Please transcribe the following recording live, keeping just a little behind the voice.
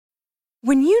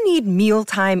When you need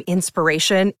mealtime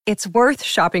inspiration, it's worth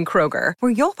shopping Kroger,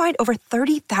 where you'll find over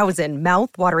 30,000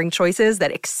 mouth-watering choices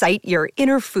that excite your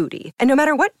inner foodie. And no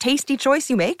matter what tasty choice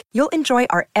you make, you'll enjoy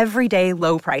our everyday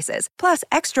low prices, plus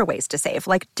extra ways to save,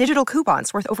 like digital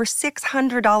coupons worth over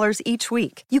 $600 each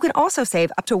week. You can also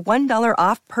save up to $1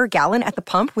 off per gallon at the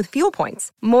pump with fuel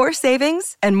points. More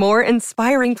savings and more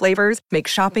inspiring flavors make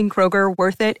shopping Kroger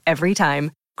worth it every time.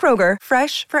 Kroger,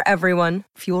 fresh for everyone.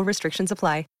 Fuel restrictions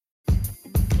apply.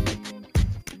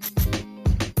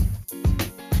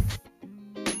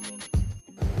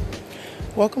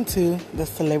 Welcome to the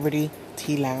Celebrity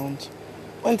Tea Lounge.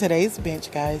 On today's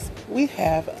bench, guys, we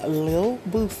have Lil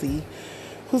Boosie,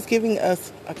 who's giving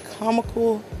us a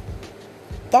comical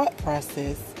thought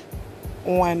process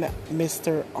on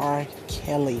Mr. R.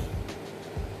 Kelly.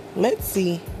 Let's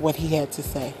see what he had to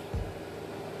say.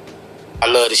 I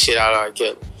love the shit out of R.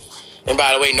 Kelly. And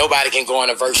by the way, nobody can go in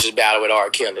a versus battle with R.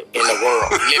 Kelly in the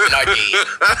world, living or dead.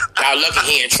 Y'all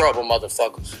lucky he in trouble,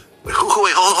 motherfuckers. Wait,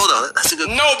 hold on. That's a good...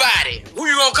 Nobody. Who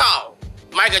you gonna call?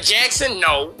 Michael Jackson?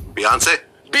 No. Beyonce?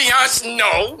 Beyonce?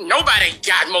 No. Nobody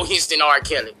got more hits than R.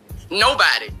 Kelly.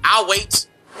 Nobody. I'll wait.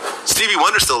 Stevie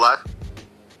Wonder's still alive?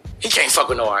 He can't fuck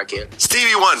with no R. Kelly.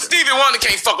 Stevie Wonder. Stevie Wonder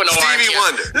can't fuck with no R. Kelly. Stevie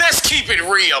Wonder. Let's keep it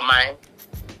real, man.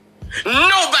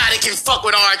 Nobody can fuck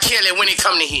with R. Kelly when it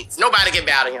come to hits. Nobody can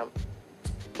battle him.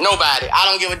 Nobody. I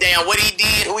don't give a damn what he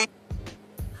did, who he...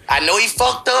 I know he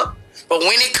fucked up, but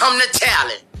when it come to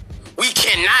talent, we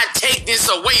cannot take this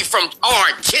away from R.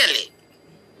 Kelly.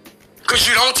 Because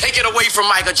you don't take it away from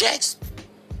Michael Jackson.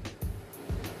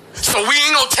 So we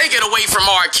ain't gonna take it away from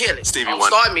R. Kelly. Stevie Don't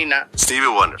Wonder. start me now. Stevie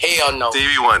Wonder. Hell no.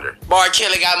 Stevie Wonder. R.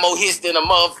 Kelly got more hits than a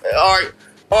motherfucker.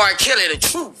 R. Kelly, the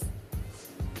truth.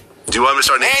 Do you want me to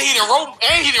start naming?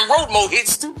 And he done wrote more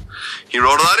hits too. He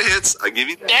wrote a lot of hits. I give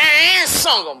you that. And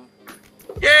sung them.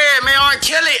 Yeah, man, R.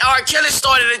 Kelly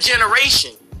started a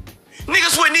generation.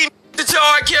 Niggas wouldn't even until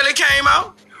R. Kelly came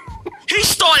out. He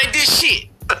started this shit.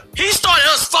 He started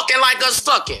us fucking like us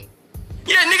fucking.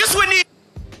 Yeah, niggas wouldn't even...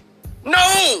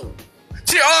 No.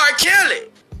 Till R. Kelly.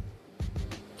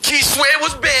 Keith Sweat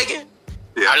was begging.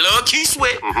 Yeah. I love Keith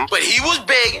Sweat, but he was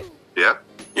begging. Yeah.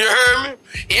 You heard me?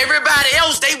 Everybody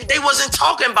else, they wasn't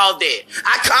talking about that.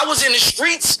 I was in the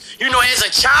streets, you know, as a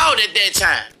child at that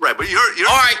time. Right, but you're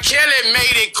R. Kelly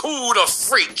made it cool to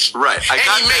freak. Right, and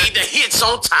he made the hits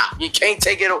on top. You can't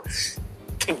take it.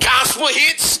 Gospel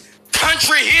hits,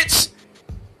 country hits.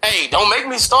 Hey, don't make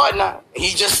me start now. He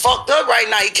just fucked up right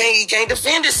now. He can't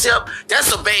defend himself. That's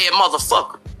a bad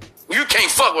motherfucker. You can't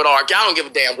fuck with R. Kelly. I don't give a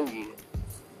damn who you is.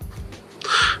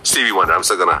 Stevie Wonder. I'm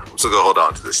still gonna hold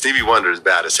on to this. Stevie Wonder is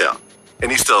bad as hell, and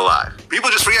he's still alive.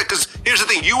 People just forget because here's the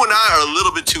thing: you and I are a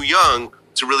little bit too young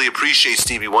to really appreciate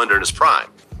Stevie Wonder in his prime.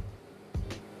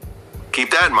 Keep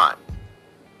that in mind.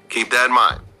 Keep that in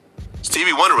mind.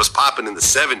 Stevie Wonder was popping in the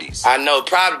 70s. I know.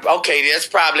 Probably okay. That's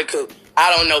probably cool.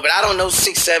 I don't know, but I don't know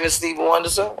 6, 7 Stevie Wonder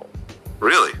songs.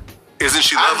 Really? Isn't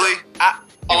she lovely? I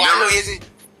know. Is it?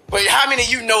 But how many of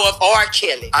you know of R.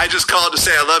 Kelly? I just called to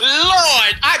say I love you.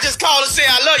 Lord, I just called to say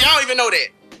I love you. I don't even know that.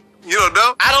 You don't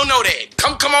know? I don't know that.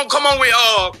 Come on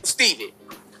with Stevie.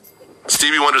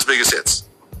 Stevie Wonder's biggest hits.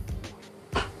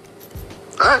 All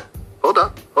right, hold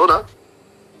on.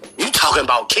 You talking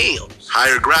about Kills?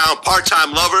 Higher Ground,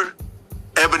 Part-Time Lover,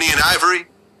 Ebony and Ivory.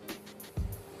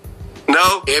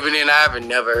 No? Ebony and Ivory,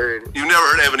 never heard it. You've never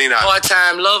heard Ebony and Ivory?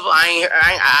 Part-Time Lover,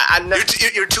 I never...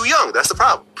 You're too young. That's the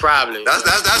problem. Probably.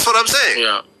 That's what I'm saying.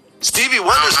 Yeah. Stevie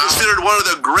Wonder's considered one of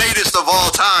the greatest of all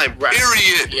time. Right.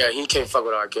 Period. Yeah, he can't fuck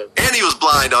with R. Kelly. And he was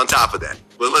blind on top of that.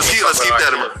 Well, let's keep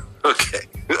that in mind. Okay.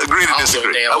 Agree to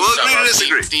disagree. I will agree to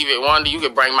disagree. Stevie Wonder, you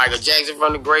could bring Michael Jackson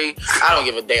from the grave. I don't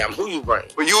give a damn who you bring.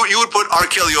 Well, you would put R.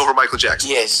 Kelly over Michael Jackson?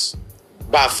 Yes.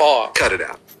 By far. Cut it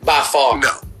out. By far.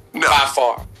 No. By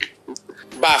far.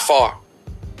 By far.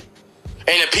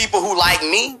 And the people who like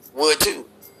me would too.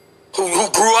 Who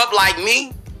grew up like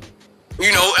me.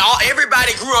 You know,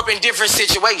 everybody grew up in different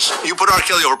situations. You put R.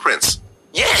 Kelly over Prince?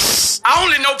 Yes. I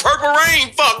only know Purple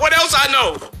Rain. Fuck. What else I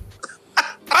know?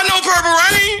 I know Purple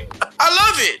Rain. I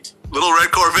love it. Little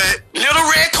Red Corvette? Little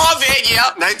Red Corvette,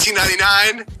 yep.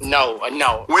 1999? No.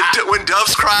 When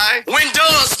Doves Cry? When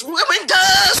Doves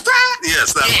Cry?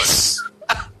 Yes, that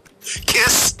one.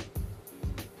 Kiss?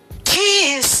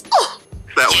 Oh.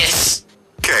 That one. Yes.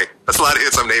 Okay, that's a lot of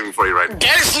hits I'm naming for you right now.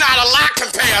 That is not a lot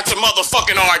compared to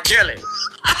motherfucking R. Kelly.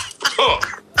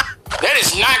 That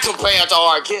is not compared to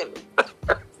R. Kelly.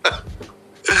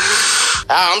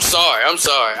 I'm sorry.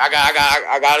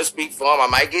 I gotta speak for him. I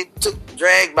might get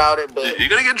dragged about it, but you're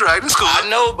gonna get dragged. It's cool. I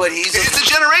know, but it's a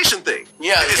generation thing.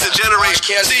 Yeah, it's a generation.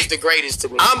 R. Kelly is the greatest to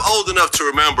me. I'm old enough to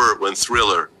remember when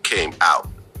Thriller came out,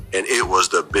 and it was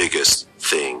the biggest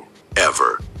thing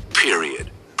ever. Period.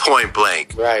 Point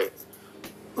blank. Right.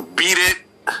 Beat It.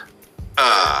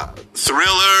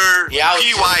 Thriller. Yeah,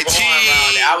 PYT.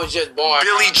 I was just born.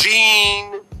 Billie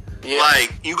Jean. Yeah.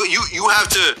 Like you have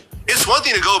to. It's one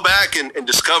thing to go back and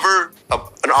discover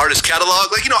an artist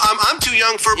catalog. Like, I'm too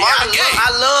young for Marvin Gaye.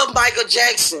 I love Michael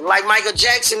Jackson. Like, Michael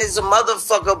Jackson is a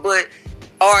motherfucker, but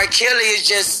R. Kelly is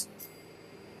just.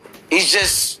 He's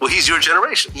just. Well, he's your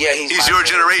generation. Yeah, he's your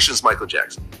generation's Michael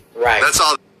Jackson. Right. That's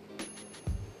all.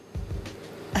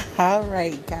 All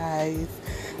right, guys.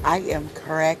 I am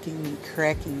cracking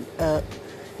up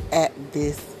at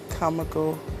this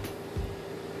comical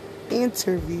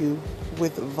interview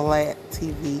with Vlad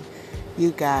TV.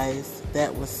 You guys,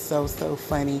 that was so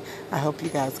funny. I hope you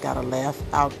guys got a laugh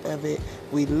out of it.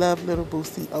 We love Little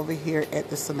Boosie over here at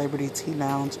the Celebrity Tea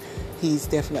Lounge. He's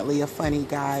definitely a funny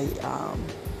guy.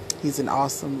 He's an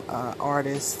awesome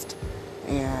artist,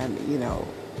 and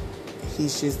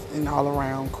he's just an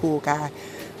all-around cool guy.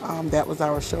 That was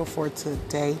our show for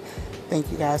today.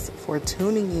 Thank you guys for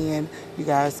tuning in. You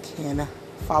guys can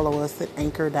follow us at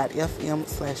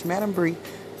anchor.fm/Madam Bree.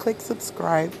 Click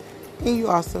subscribe. And you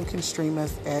also can stream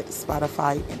us at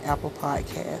Spotify and Apple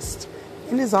Podcasts.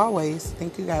 And as always,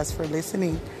 thank you guys for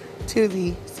listening to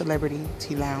the Celebrity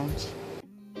Tea Lounge.